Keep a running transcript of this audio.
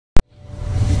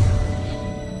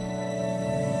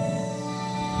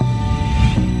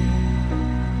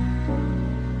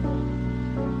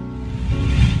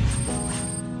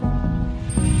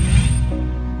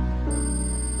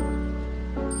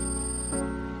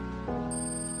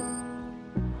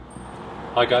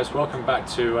Hi guys, welcome back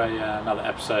to another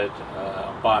episode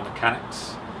on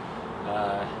biomechanics.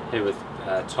 Here with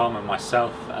Tom and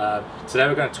myself. Today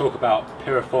we're going to talk about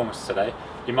piriformis today.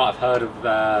 You might have heard of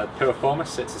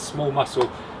piriformis. It's a small muscle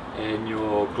in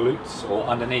your glutes or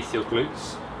underneath your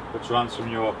glutes, which runs from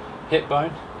your hip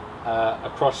bone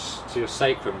across to your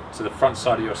sacrum, to the front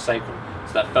side of your sacrum,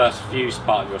 so that first fused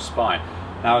part of your spine.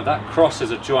 Now that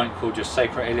crosses a joint called your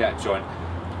sacroiliac joint.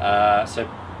 So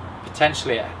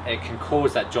potentially it can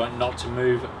cause that joint not to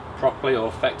move properly or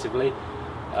effectively,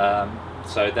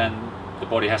 so then the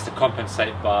body has to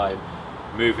compensate by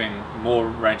moving more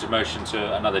range of motion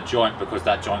to another joint because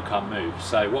that joint can't move.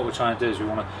 So what we're trying to do is we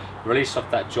want to release off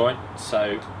that joint,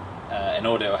 so in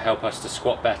order to help us to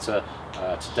squat better,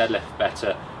 to deadlift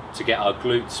better, to get our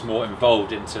glutes more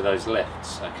involved into those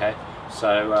lifts. Okay,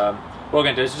 so what we're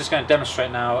going to do is we're just going to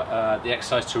demonstrate now the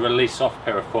exercise to release off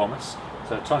piriformis.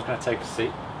 So Tom's going to take a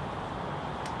seat.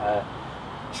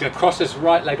 He's going to cross his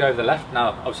right leg over the left. Now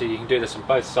obviously you can do this on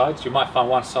both sides. You might find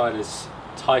one side is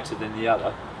tighter than the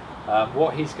other.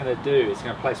 What he's going to do is he's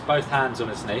going to place both hands on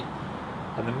his knee,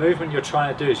 and the movement you're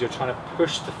trying to do is you're trying to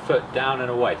push the foot down and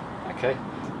away. Okay,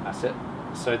 that's it.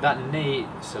 So that knee,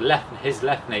 so his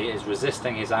left knee is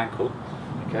resisting his ankle,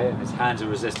 okay, and his hands are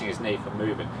resisting his knee from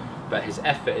moving, but his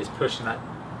effort is pushing that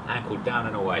ankle down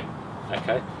and away.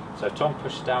 Okay, so Tom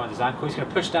pushes down with his ankle. He's going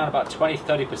to push down about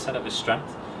 20-30% of his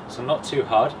strength, so not too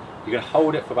hard. You're going to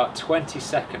hold it for about 20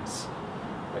 seconds.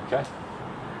 Okay,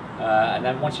 and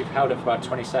then once you've held it for about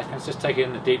 20 seconds, just take it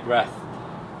in a deep breath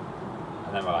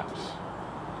and then relax.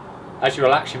 As you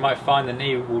relax, you might find the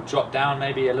knee will drop down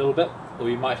maybe a little bit, or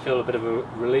you might feel a bit of a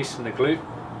release in the glute.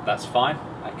 That's fine.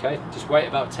 Okay, just wait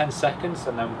about 10 seconds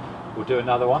and then we'll do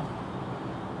another one.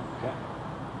 Okay,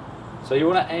 so you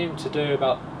want to aim to do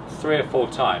about 3 or 4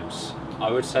 times.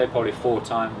 I would say probably 4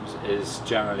 times is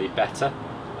generally better,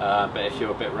 but if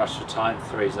you're a bit rushed for time,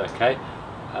 3 is okay.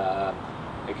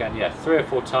 Again, yeah, 3 or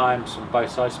 4 times on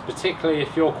both sides, particularly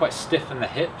if you're quite stiff in the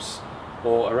hips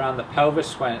or around the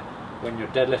pelvis when you're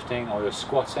deadlifting or you're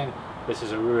squatting. This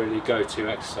is a really go-to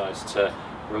exercise to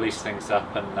release things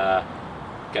up and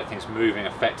get things moving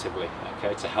effectively,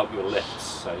 okay, to help your lifts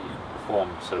so you can perform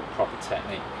sort of proper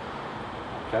technique.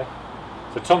 Okay,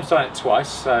 so Tom's done it twice,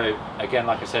 so again,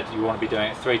 like I said, you want to be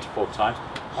doing it 3 to 4 times.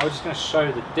 I'm just going to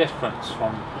show the difference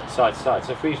from side to side.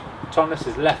 So if Tom lifts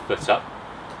his left foot up,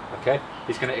 okay,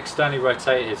 he's going to externally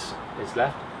rotate his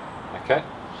left, okay,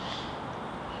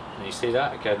 and you see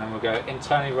that, okay, and then we'll go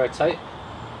internally rotate,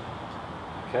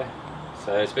 okay,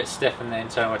 so it's a bit stiff in the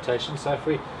internal rotation. So if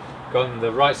we go on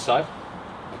the right side,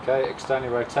 okay,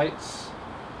 externally rotates,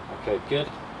 okay, good,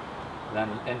 and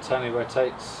then internally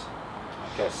rotates,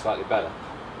 okay, slightly better.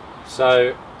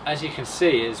 So as you can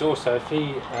see, is also if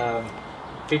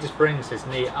he just brings his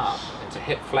knee up into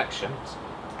hip flexion,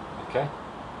 okay,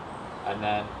 and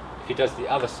then if he does the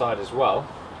other side as well,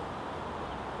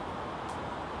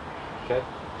 okay,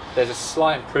 there's a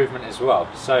slight improvement as well.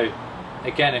 So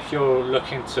again, if you're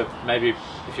looking to, maybe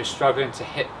if you're struggling to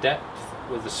hip depth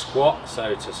with the squat,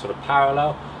 so to sort of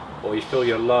parallel, or you feel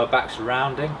your lower back's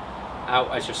rounding out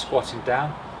as you're squatting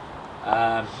down,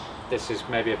 this is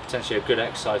maybe potentially a good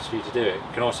exercise for you to do. It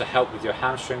can also help with your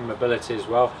hamstring mobility as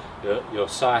well, your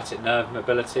sciatic nerve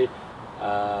mobility.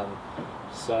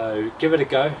 So give it a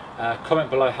go. Comment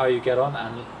below how you get on,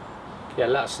 and yeah,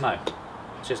 let us know.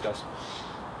 Cheers guys.